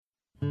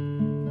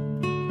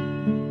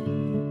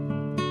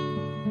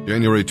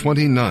January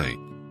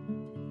 29th.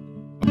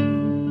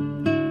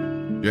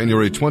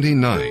 January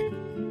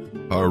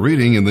 29th. Our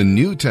reading in the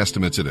New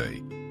Testament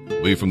today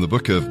will be from the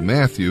book of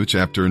Matthew,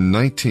 chapter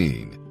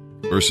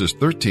 19, verses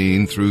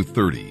 13 through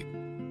 30.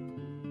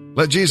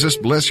 Let Jesus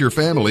bless your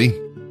family.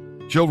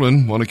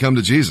 Children want to come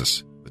to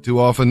Jesus, but too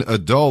often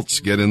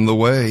adults get in the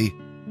way.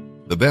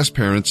 The best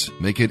parents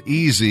make it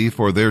easy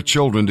for their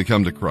children to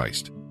come to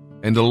Christ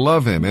and to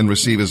love Him and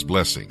receive His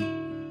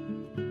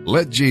blessing.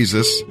 Let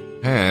Jesus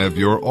have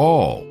your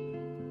all.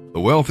 The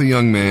wealthy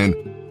young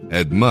man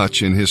had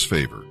much in his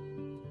favor,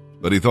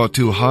 but he thought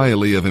too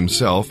highly of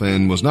himself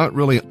and was not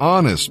really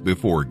honest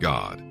before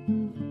God.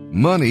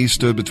 Money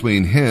stood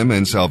between him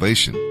and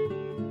salvation,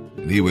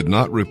 and he would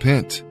not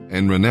repent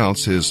and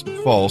renounce his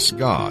false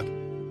god.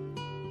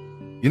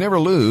 You never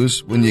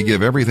lose when you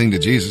give everything to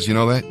Jesus, you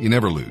know that? You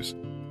never lose.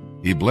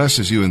 He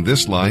blesses you in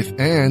this life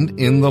and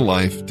in the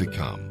life to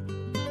come.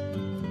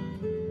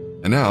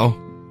 And now,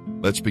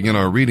 let's begin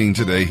our reading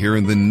today here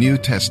in the New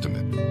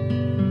Testament.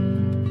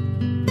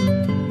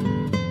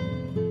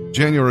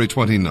 January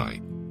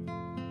 29th.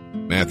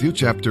 Matthew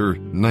chapter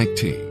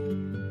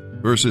 19,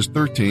 verses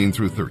 13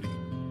 through 30.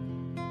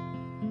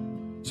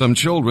 Some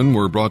children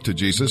were brought to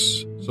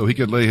Jesus so He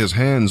could lay His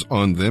hands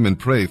on them and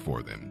pray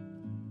for them.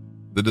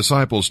 The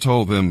disciples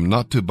told them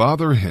not to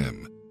bother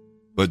Him,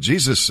 but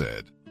Jesus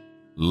said,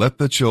 "Let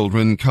the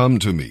children come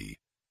to me.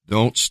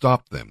 Don't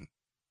stop them.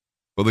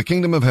 For the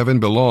kingdom of heaven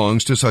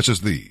belongs to such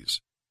as these."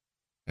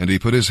 And He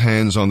put His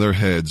hands on their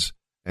heads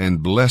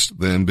and blessed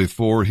them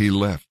before He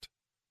left.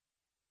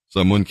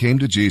 Someone came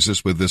to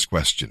Jesus with this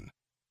question,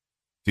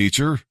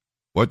 "Teacher,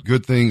 what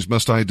good things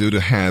must I do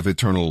to have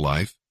eternal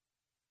life?"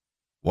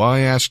 "Why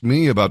ask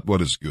me about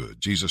what is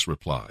good?" Jesus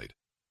replied.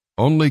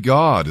 "Only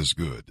God is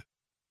good.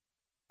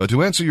 But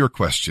to answer your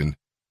question,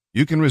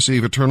 you can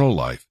receive eternal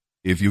life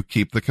if you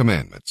keep the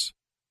commandments."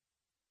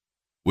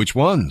 "Which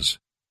ones?"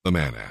 the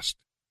man asked.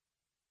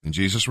 And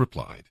Jesus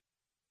replied,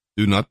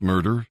 "Do not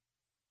murder,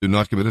 do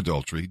not commit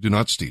adultery, do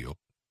not steal,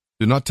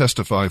 do not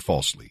testify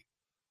falsely,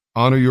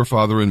 honor your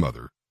father and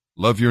mother,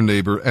 love your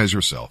neighbor as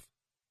yourself."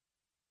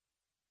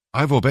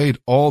 "I've obeyed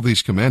all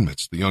these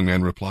commandments," the young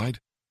man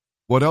replied.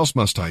 "What else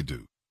must I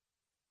do?"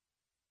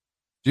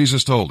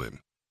 Jesus told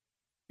him,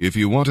 "If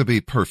you want to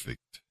be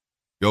perfect,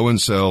 go and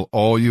sell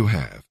all you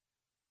have,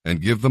 and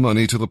give the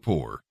money to the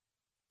poor,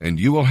 and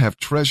you will have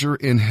treasure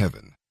in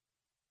heaven.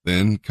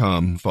 Then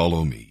come,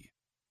 follow me."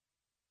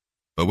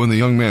 But when the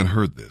young man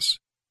heard this,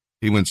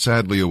 he went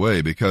sadly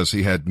away because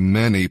he had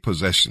many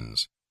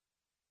possessions.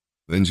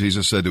 Then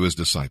Jesus said to His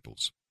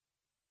disciples,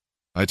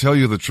 "I tell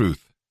you the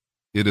truth,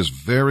 it is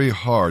very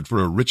hard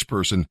for a rich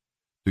person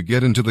to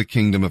get into the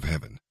kingdom of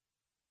heaven.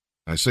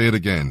 I say it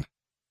again,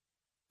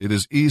 it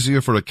is easier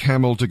for a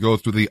camel to go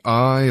through the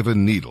eye of a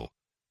needle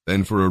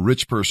than for a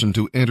rich person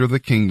to enter the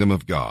kingdom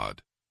of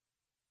God."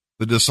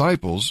 The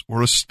disciples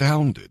were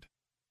astounded.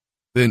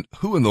 "Then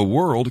who in the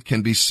world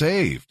can be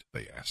saved?"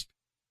 they asked.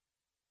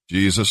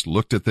 Jesus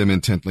looked at them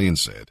intently and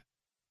said,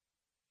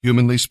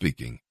 "Humanly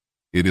speaking,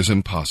 it is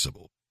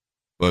impossible,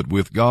 but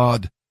with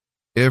God,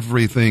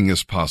 everything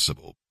is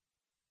possible."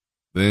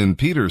 Then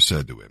Peter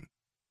said to Him,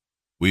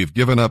 "We've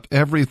given up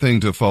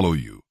everything to follow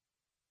you.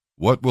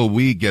 What will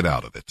we get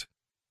out of it?"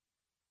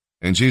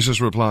 And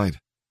Jesus replied,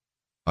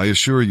 "I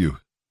assure you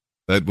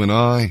that when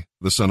I,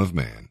 the Son of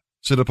Man,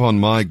 sit upon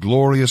my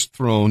glorious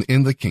throne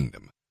in the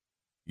kingdom,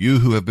 you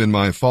who have been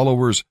my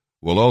followers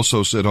will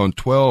also sit on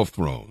 12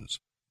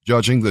 thrones,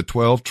 judging the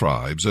 12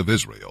 tribes of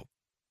Israel.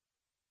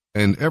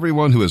 And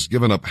everyone who has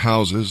given up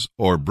houses,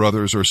 or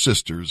brothers or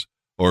sisters,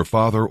 or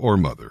father or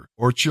mother,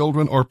 or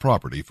children or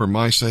property for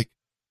my sake,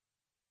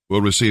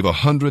 will receive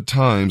 100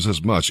 times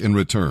as much in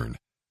return,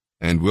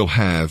 and will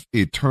have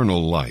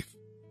eternal life.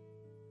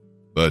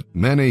 But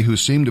many who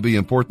seem to be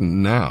important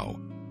now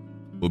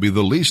will be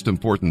the least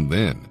important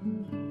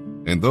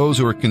then, and those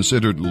who are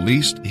considered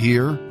least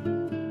here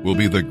will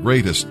be the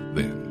greatest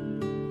then."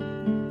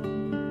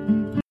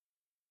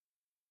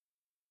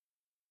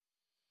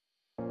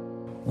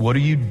 What do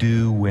you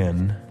do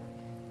when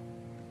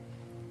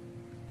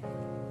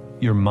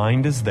your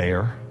mind is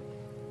there,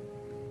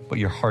 but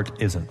your heart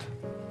isn't?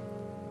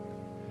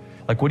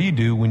 Like, what do you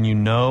do when you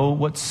know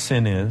what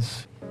sin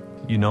is,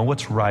 you know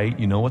what's right,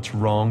 you know what's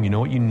wrong, you know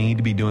what you need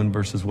to be doing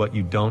versus what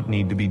you don't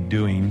need to be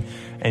doing,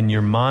 and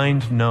your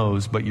mind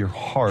knows, but your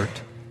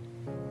heart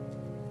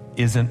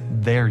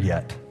isn't there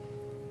yet?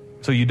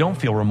 So you don't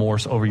feel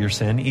remorse over your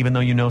sin, even though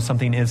you know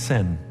something is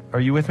sin.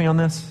 Are you with me on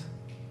this?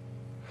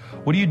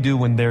 What do you do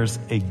when there's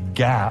a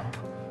gap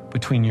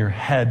between your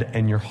head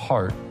and your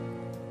heart?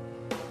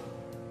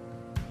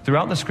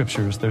 Throughout the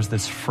scriptures, there's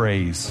this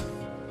phrase,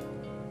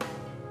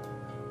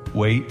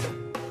 wait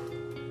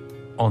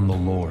on the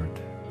Lord.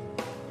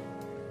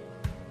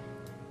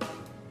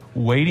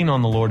 Waiting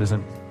on the Lord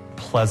isn't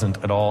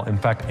pleasant at all. In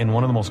fact, in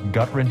one of the most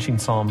gut-wrenching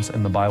Psalms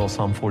in the Bible,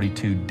 Psalm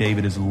 42,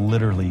 David is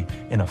literally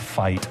in a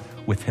fight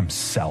with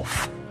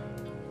himself.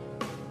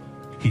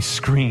 He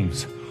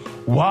screams,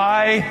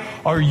 "Why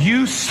are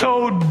you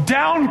so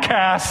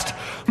downcast,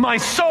 my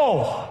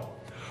soul?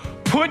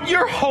 Put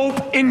your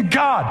hope in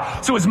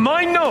God. So as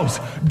mine knows,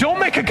 don't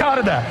make a God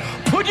of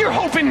that. Put your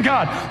hope in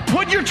God.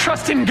 Put your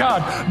trust in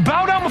God.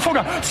 Bow down before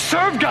God.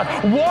 Serve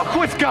God. Walk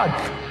with God.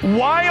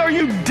 Why are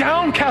you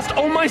downcast,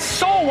 oh my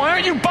soul? Why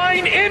aren't you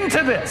buying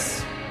into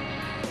this?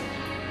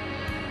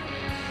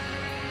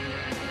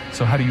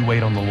 So how do you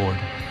wait on the Lord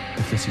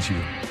if this is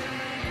you?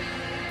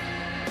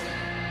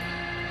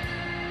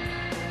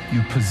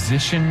 You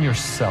position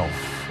yourself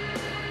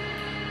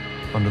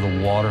under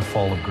the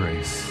waterfall of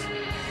grace,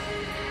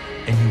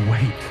 and you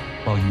wait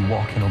while you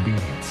walk in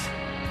obedience.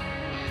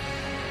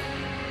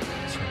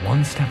 So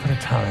one step at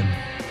a time,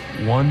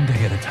 one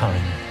day at a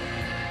time,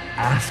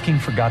 asking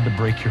for God to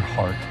break your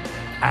heart,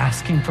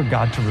 asking for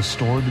God to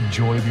restore the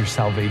joy of your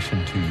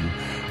salvation to you,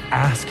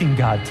 asking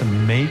God to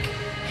make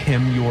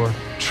Him your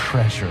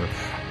treasure,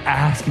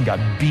 asking God,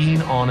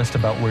 being honest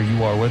about where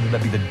you are, whether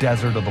that be the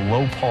desert or the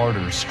low part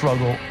or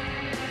struggle,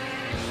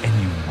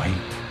 and you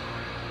wait.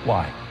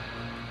 Why?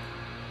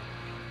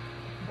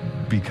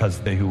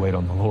 Because they who wait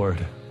on the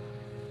Lord,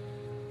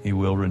 He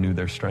will renew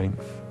their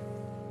strength.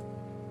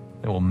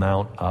 They will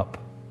mount up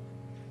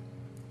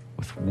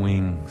with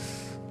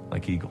wings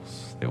like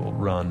eagles. They will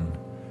run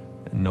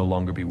and no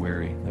longer be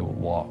weary. They will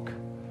walk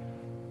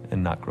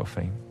and not grow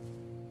faint.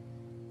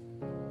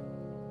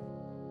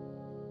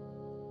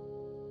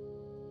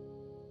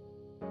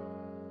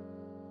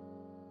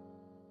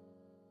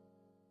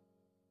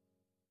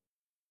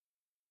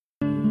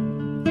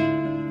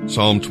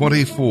 Psalm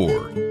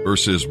 24,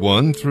 verses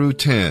 1 through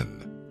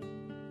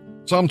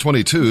 10. Psalm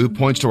 22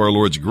 points to our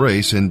Lord's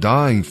grace in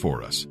dying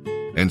for us,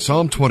 and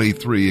Psalm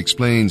 23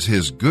 explains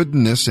His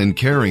goodness in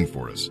caring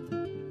for us.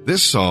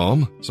 This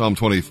psalm, Psalm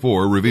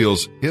 24,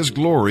 reveals His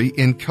glory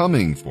in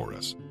coming for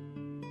us.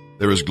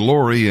 There is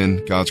glory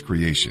in God's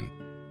creation.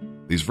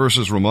 These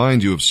verses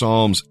remind you of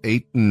Psalms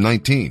 8 and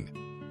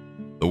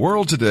 19. The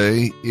world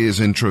today is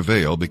in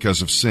travail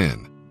because of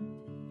sin,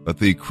 but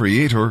the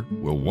Creator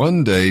will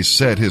one day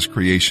set His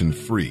creation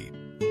free.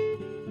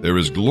 There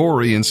is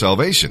glory in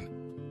salvation.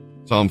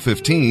 Psalm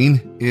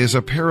 15 is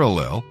a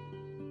parallel,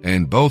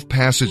 and both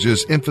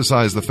passages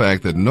emphasize the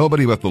fact that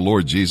nobody but the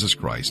Lord Jesus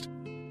Christ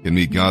can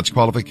meet God's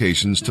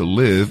qualifications to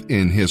live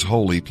in His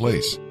holy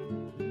place.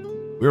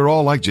 We're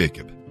all like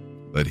Jacob,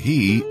 but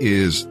He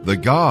is the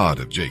God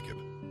of Jacob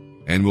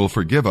and will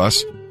forgive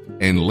us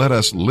and let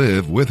us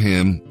live with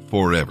Him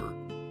forever.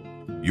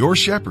 Your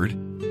shepherd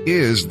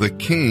is the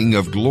King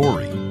of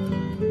glory.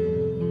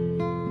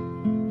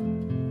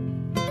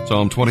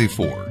 Psalm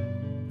 24,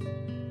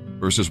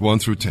 verses 1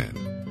 through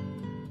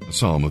 10, a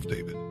psalm of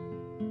David.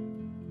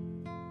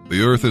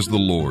 The earth is the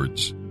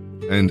Lord's,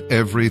 and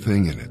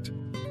everything in it.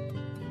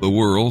 The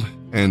world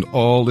and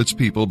all its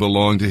people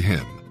belong to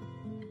Him.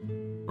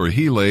 For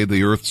He laid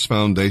the earth's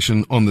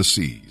foundation on the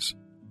seas,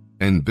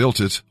 and built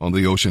it on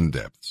the ocean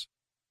depths.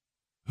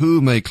 Who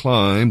may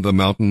climb the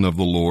mountain of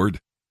the Lord?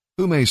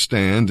 Who may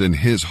stand in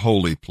His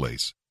holy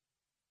place?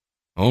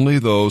 Only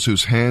those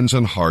whose hands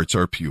and hearts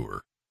are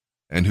pure,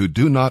 and who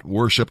do not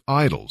worship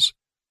idols,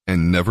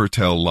 and never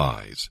tell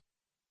lies.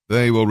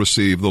 They will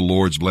receive the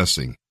Lord's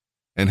blessing,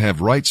 and have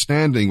right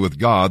standing with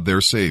God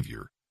their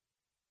Savior.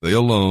 They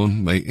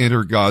alone may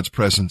enter God's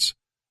presence,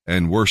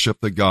 and worship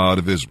the God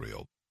of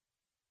Israel.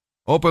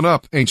 Open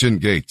up,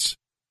 ancient gates,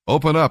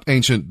 open up,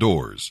 ancient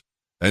doors,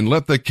 and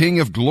let the King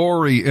of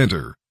glory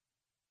enter.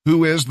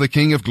 Who is the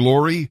King of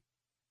glory?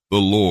 The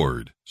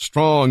Lord,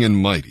 strong and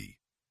mighty,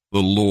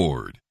 the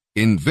Lord,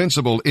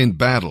 invincible in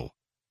battle.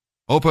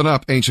 Open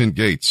up, ancient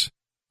gates,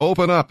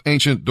 open up,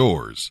 ancient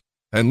doors,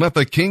 and let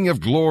the King of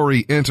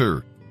glory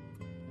enter.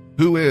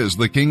 Who is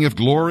the King of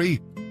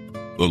glory?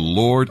 The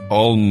Lord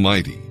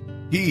Almighty.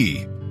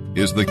 He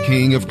is the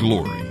King of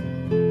glory.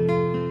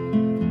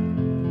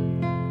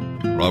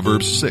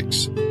 Proverbs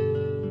 6,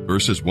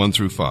 verses 1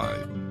 through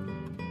 5.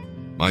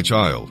 My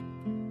child,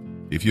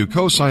 if you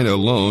co-sign a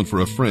loan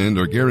for a friend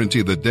or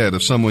guarantee the debt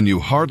of someone you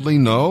hardly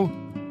know,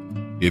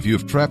 if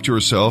you've trapped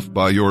yourself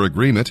by your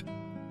agreement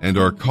and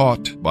are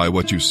caught by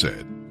what you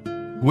said,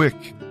 quick,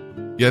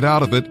 get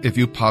out of it if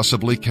you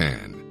possibly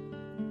can.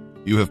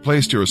 You have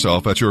placed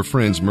yourself at your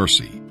friend's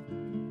mercy.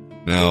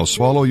 Now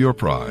swallow your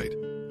pride.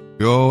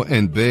 Go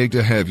and beg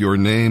to have your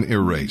name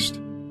erased.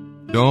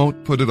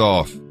 Don't put it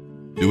off.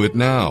 Do it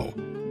now.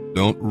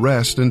 Don't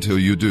rest until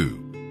you do.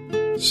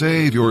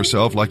 Save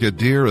yourself like a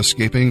deer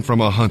escaping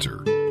from a hunter,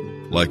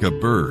 like a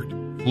bird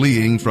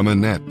fleeing from a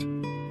net.